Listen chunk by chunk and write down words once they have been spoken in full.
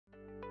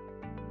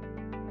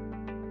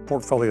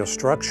Portfolio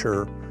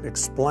structure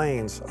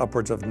explains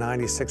upwards of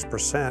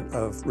 96%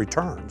 of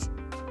returns.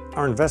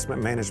 Our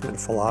investment management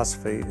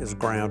philosophy is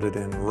grounded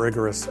in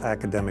rigorous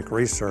academic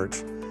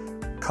research,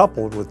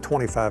 coupled with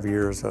 25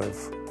 years of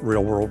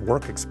real-world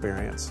work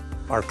experience.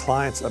 Our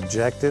clients'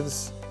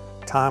 objectives,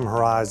 time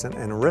horizon,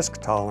 and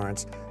risk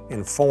tolerance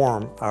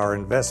inform our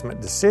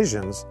investment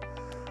decisions,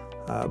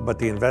 but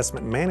the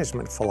investment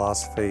management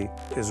philosophy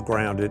is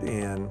grounded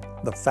in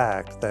the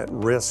fact that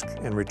risk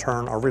and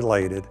return are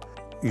related.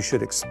 You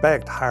should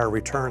expect higher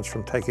returns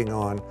from taking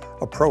on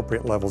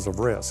appropriate levels of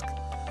risk.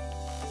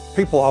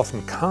 People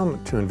often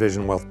come to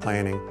Envision Wealth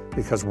Planning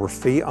because we're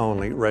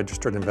fee-only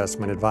registered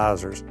investment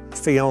advisors.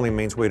 Fee-only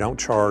means we don't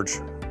charge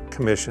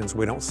commissions,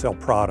 we don't sell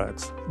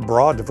products.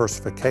 Broad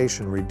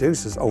diversification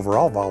reduces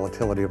overall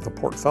volatility of the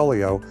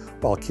portfolio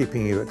while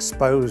keeping you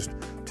exposed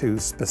to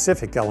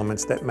specific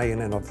elements that may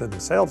in and of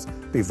themselves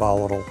be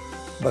volatile,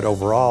 but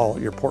overall,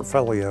 your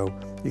portfolio,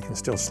 you can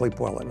still sleep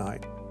well at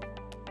night.